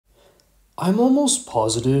I'm almost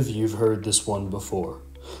positive you've heard this one before.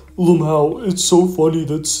 Lamau, it's so funny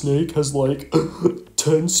that Snake has like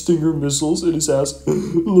 10 Stinger missiles in his ass.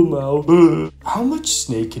 Lamau. How much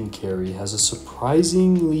Snake can carry has a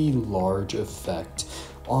surprisingly large effect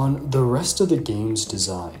on the rest of the game's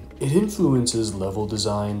design. It influences level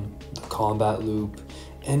design, the combat loop,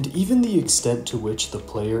 and even the extent to which the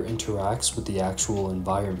player interacts with the actual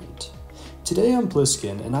environment. Today I'm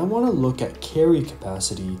Pliskin, and I want to look at carry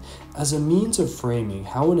capacity as a means of framing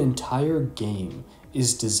how an entire game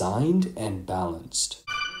is designed and balanced.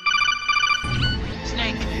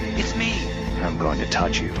 Snake, it's me. I'm going to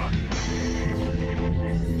touch you.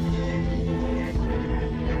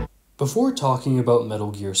 Before talking about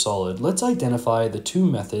Metal Gear Solid, let's identify the two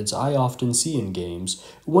methods I often see in games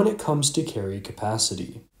when it comes to carry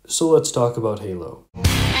capacity. So let's talk about Halo.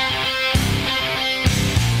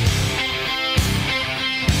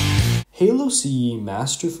 Halo CE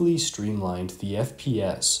masterfully streamlined the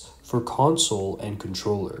FPS for console and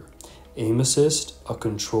controller. Aim assist, a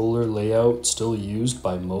controller layout still used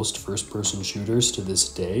by most first-person shooters to this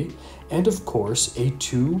day, and of course a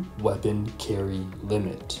 2-weapon carry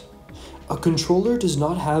limit. A controller does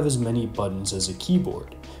not have as many buttons as a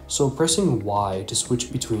keyboard, so pressing Y to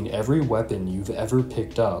switch between every weapon you've ever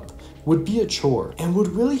picked up would be a chore and would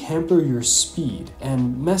really hamper your speed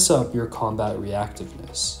and mess up your combat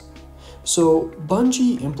reactiveness. So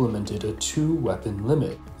Bungie implemented a 2-weapon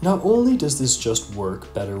limit. Not only does this just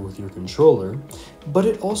work better with your controller, but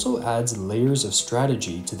it also adds layers of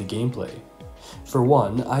strategy to the gameplay. For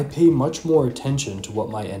one, I pay much more attention to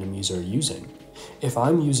what my enemies are using. If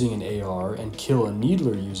I'm using an AR and kill a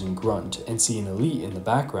Needler using Grunt and see an Elite in the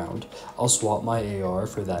background, I'll swap my AR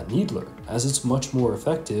for that Needler, as it's much more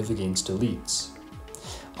effective against Elites.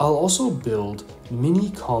 I'll also build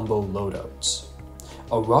mini combo loadouts.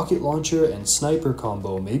 A rocket launcher and sniper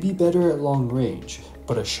combo may be better at long range,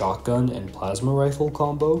 but a shotgun and plasma rifle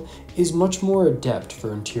combo is much more adept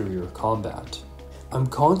for interior combat. I'm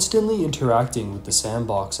constantly interacting with the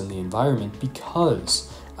sandbox and the environment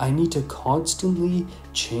because I need to constantly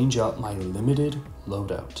change up my limited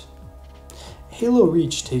loadout. Halo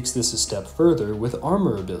Reach takes this a step further with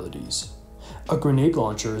armor abilities. A grenade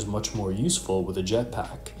launcher is much more useful with a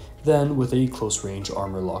jetpack than with a close-range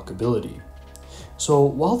armor lock ability. So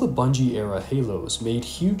while the Bungie-era Halos made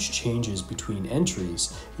huge changes between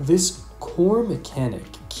entries, this core mechanic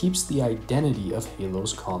keeps the identity of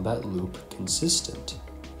Halo's combat loop consistent.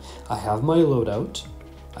 I have my loadout,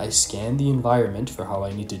 I scan the environment for how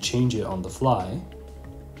I need to change it on the fly,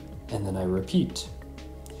 and then I repeat.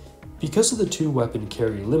 Because of the 2-weapon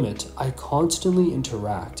carry limit, I constantly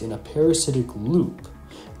interact in a parasitic loop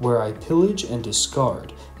where I pillage and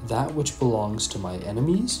discard that which belongs to my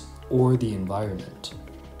enemies or the environment.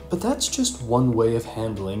 But that's just one way of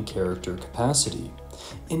handling character capacity.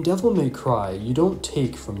 In Devil May Cry, you don't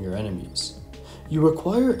take from your enemies. You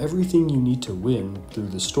acquire everything you need to win through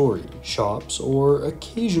the story, shops, or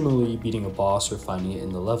occasionally beating a boss or finding it in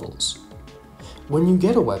the levels. When you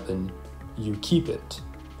get a weapon, you keep it,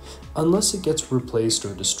 unless it gets replaced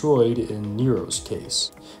or destroyed in Nero's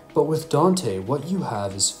case. But with Dante, what you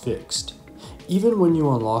have is fixed. Even when you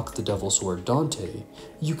unlock the Devil Sword Dante,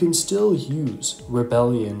 you can still use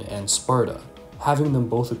Rebellion and Sparta, having them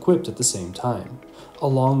both equipped at the same time,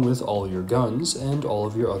 along with all your guns and all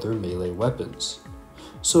of your other melee weapons.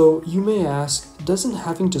 So you may ask, doesn't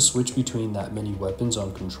having to switch between that many weapons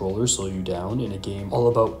on controller slow you down in a game all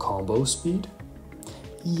about combo speed?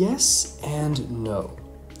 Yes and no.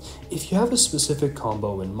 If you have a specific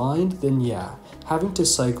combo in mind, then yeah, having to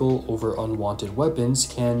cycle over unwanted weapons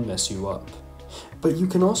can mess you up. But you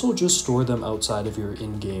can also just store them outside of your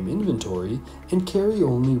in-game inventory and carry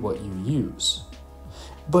only what you use.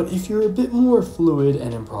 But if you're a bit more fluid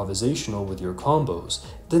and improvisational with your combos,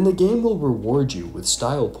 then the game will reward you with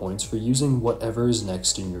style points for using whatever is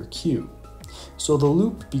next in your queue. So the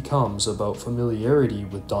loop becomes about familiarity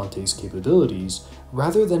with Dante's capabilities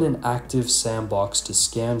rather than an active sandbox to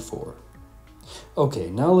scan for.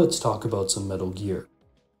 Okay, now let's talk about some Metal Gear.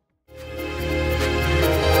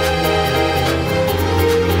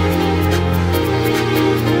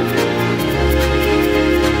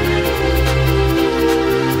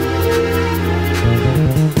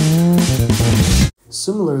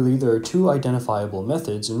 Similarly, there are two identifiable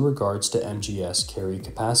methods in regards to MGS carry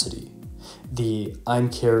capacity. The I'm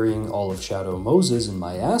carrying all of Shadow Moses in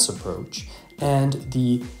my ass approach, and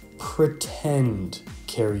the pretend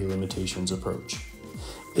carry limitations approach.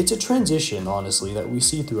 It's a transition, honestly, that we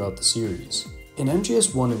see throughout the series. In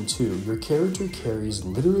MGS 1 and 2, your character carries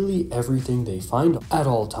literally everything they find at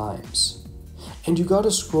all times. and you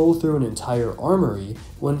gotta scroll through an entire armory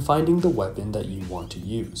when finding the weapon that you want to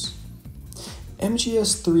use.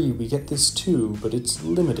 MGS3 we get this too, but it's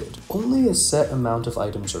limited. Only a set amount of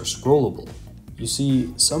items are scrollable. You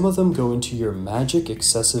see, some of them go into your magic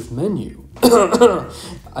excessive menu.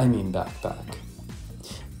 I mean backpack.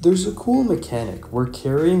 There's a cool mechanic where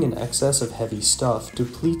carrying an excess of heavy stuff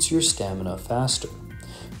depletes your stamina faster.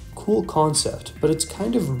 Cool concept, but it's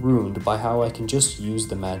kind of ruined by how I can just use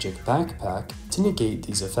the magic backpack to negate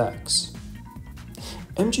these effects.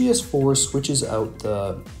 MGS4 switches out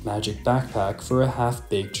the magic backpack for a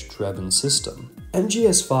half-baked Drebin system.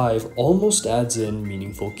 MGS5 almost adds in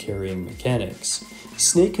meaningful carrying mechanics.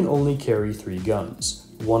 Snake can only carry 3 guns,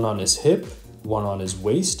 one on his hip, one on his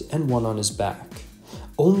waist, and one on his back.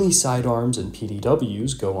 Only sidearms and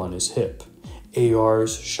PDWs go on his hip.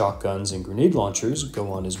 ARs, shotguns, and grenade launchers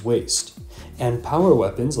go on his waist. And power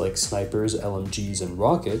weapons like snipers, LMGs, and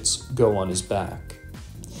rockets go on his back.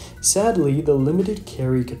 Sadly, the limited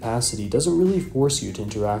carry capacity doesn't really force you to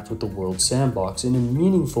interact with the world sandbox in a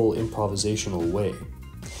meaningful improvisational way,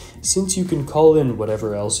 since you can call in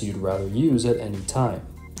whatever else you'd rather use at any time.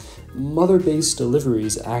 Mother-based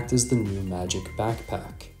deliveries act as the new magic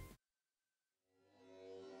backpack.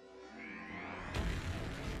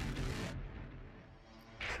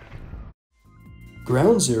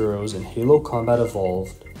 Ground Zeroes and Halo Combat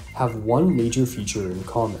Evolved have one major feature in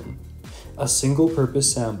common: a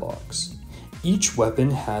single-purpose sandbox. Each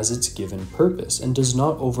weapon has its given purpose and does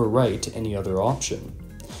not overwrite any other option.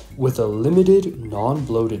 With a limited,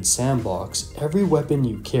 non-bloated sandbox, every weapon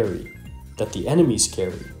you carry, that the enemies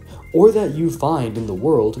carry, or that you find in the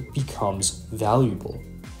world becomes valuable.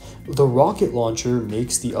 The rocket launcher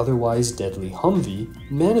makes the otherwise deadly Humvee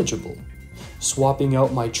manageable. Swapping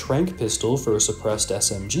out my Trank pistol for a suppressed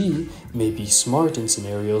SMG may be smart in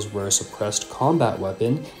scenarios where a suppressed combat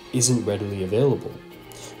weapon isn't readily available.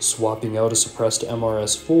 Swapping out a suppressed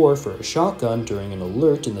MRS-4 for a shotgun during an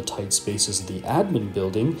alert in the tight spaces of the admin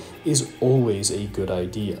building is always a good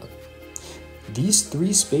idea. These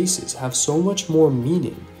 3 spaces have so much more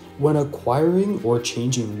meaning when acquiring or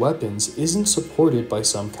changing weapons isn't supported by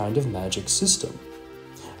some kind of magic system.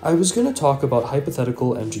 I was going to talk about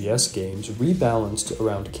hypothetical MGS games rebalanced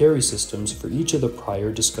around carry systems for each of the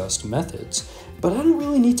prior discussed methods, but I don't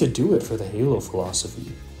really need to do it for the Halo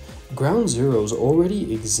philosophy. Ground Zeroes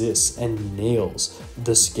already exists and nails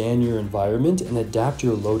the scan your environment and adapt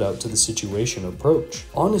your loadout to the situation approach.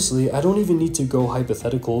 Honestly, I don't even need to go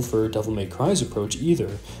hypothetical for Devil May Cry's approach either,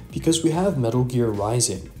 because we have Metal Gear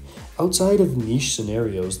Rising. Outside of niche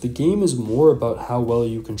scenarios, the game is more about how well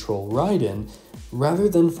you control Raiden, rather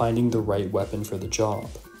than finding the right weapon for the job.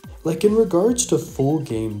 Like in regards to full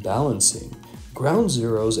game balancing, Ground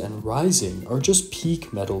Zeroes and Rising are just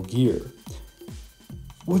peak Metal Gear,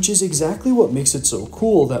 which is exactly what makes it so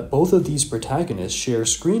cool that both of these protagonists share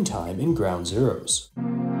screen time in Ground Zeroes.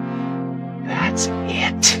 That's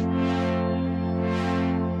it.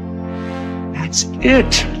 That's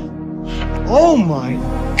it. Oh my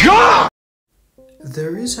God!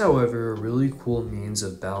 There is, however, a really cool means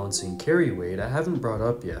of balancing carry weight I haven't brought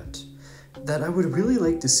up yet, that I would really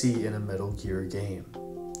like to see in a Metal Gear game.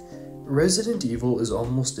 Resident Evil is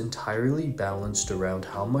almost entirely balanced around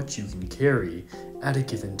how much you can carry at a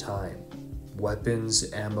given time.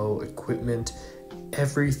 Weapons, ammo, equipment,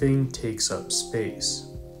 everything takes up space.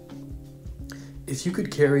 If you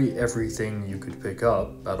could carry everything you could pick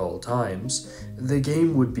up at all times, the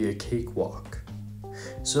game would be a cakewalk.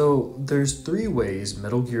 So there's 3 ways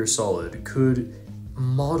Metal Gear Solid could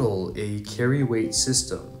model a carry weight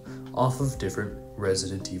system off of different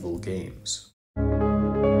Resident Evil games.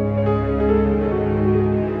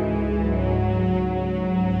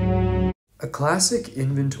 A classic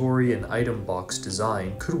inventory and item box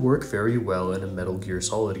design could work very well in a Metal Gear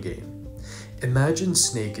Solid game. Imagine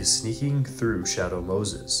Snake is sneaking through Shadow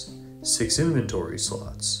Moses. 6 inventory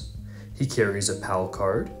slots. He carries a PAL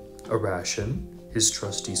card, a ration, his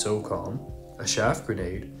trusty SOCOM, a chaff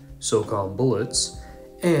grenade, SOCOM bullets,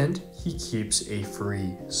 and he keeps a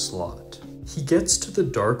free slot. He gets to the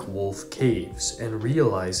Dark Wolf caves and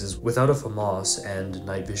realizes without a FAMAS and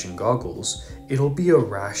night vision goggles, it'll be a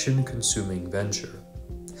ration-consuming venture.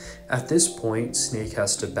 At this point, Snake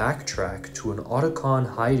has to backtrack to an Otacon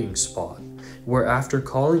hiding spot, where after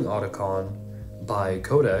calling Otacon by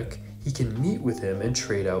codec, he can meet with him and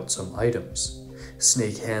trade out some items.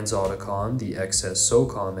 Snake hands Otacon the excess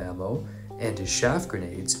SOCOM ammo and his chaff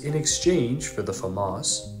grenades in exchange for the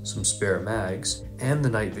FAMAS, some spare mags, and the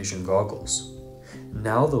night vision goggles.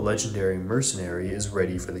 Now the legendary mercenary is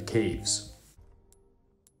ready for the caves.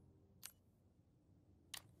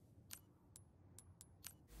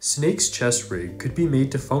 Snake's chest rig could be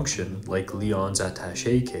made to function like Leon's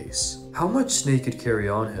attaché case. How much Snake could carry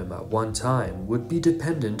on him at one time would be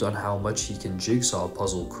dependent on how much he can jigsaw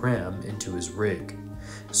puzzle cram into his rig.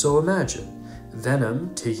 So imagine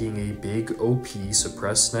Venom taking a big OP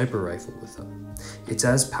suppressed sniper rifle with him. It's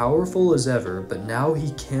as powerful as ever, but now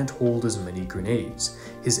he can't hold as many grenades.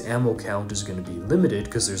 His ammo count is going to be limited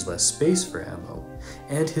because there's less space for ammo,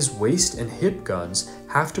 and his waist and hip guns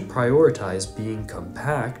have to prioritize being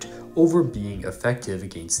compact over being effective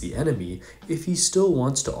against the enemy if he still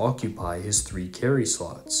wants to occupy his 3 carry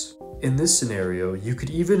slots. In this scenario, you could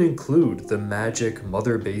even include the magic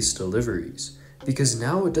mother-based deliveries, because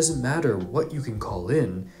now it doesn't matter what you can call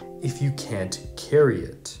in if you can't carry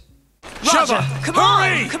it. Roger, come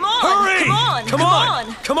on, come on, Hurry! come on, Come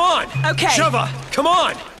on! Come on! Okay. Sheva, come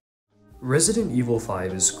on! Resident Evil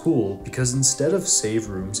 5 is cool because instead of save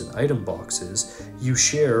rooms and item boxes, you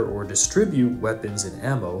share or distribute weapons and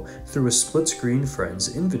ammo through a split-screen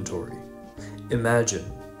friend's inventory. Imagine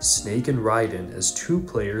Snake and Raiden as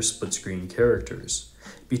 2-player split-screen characters.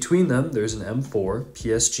 Between them, there's an M4,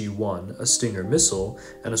 PSG-1, a Stinger missile,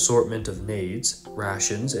 an assortment of nades,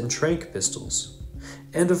 rations, and tranq pistols.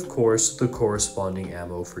 And of course, the corresponding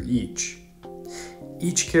ammo for each.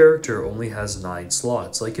 Each character only has 9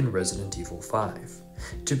 slots, like in Resident Evil 5.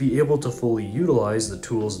 To be able to fully utilize the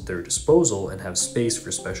tools at their disposal and have space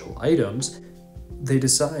for special items, they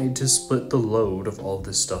decide to split the load of all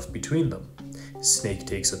this stuff between them. Snake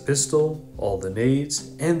takes a pistol, all the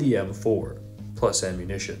nades, and the M4. Plus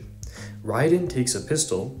ammunition. Raiden takes a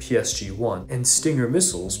pistol, PSG-1, and Stinger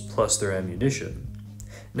missiles plus their ammunition.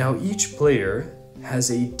 Now each player has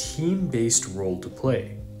a team-based role to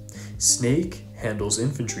play. Snake handles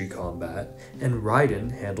infantry combat, and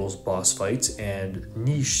Raiden handles boss fights and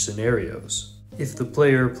niche scenarios. If the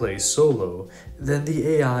player plays solo, then the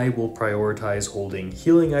AI will prioritize holding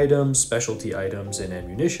healing items, specialty items, and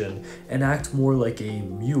ammunition, and act more like a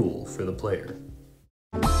mule for the player.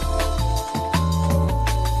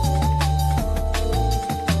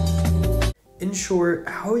 In short,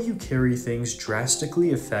 how you carry things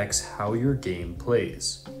drastically affects how your game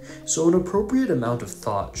plays, so an appropriate amount of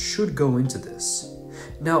thought should go into this.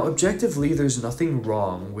 Now, objectively, there's nothing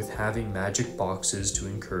wrong with having magic boxes to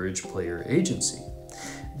encourage player agency,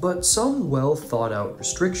 but some well-thought-out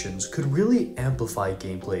restrictions could really amplify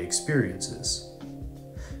gameplay experiences.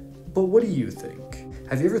 But what do you think?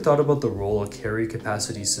 Have you ever thought about the role a carry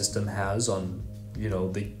capacity system has on,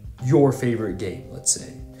 your favorite game, let's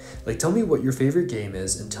say? Like, tell me what your favorite game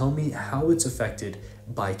is and tell me how it's affected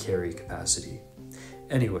by carry capacity.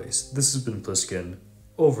 Anyways, this has been Pliskin,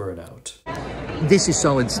 over and out. This is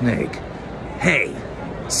Solid Snake. Hey,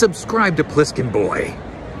 subscribe to Pliskin Boy.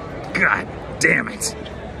 God damn it.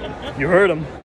 You heard him.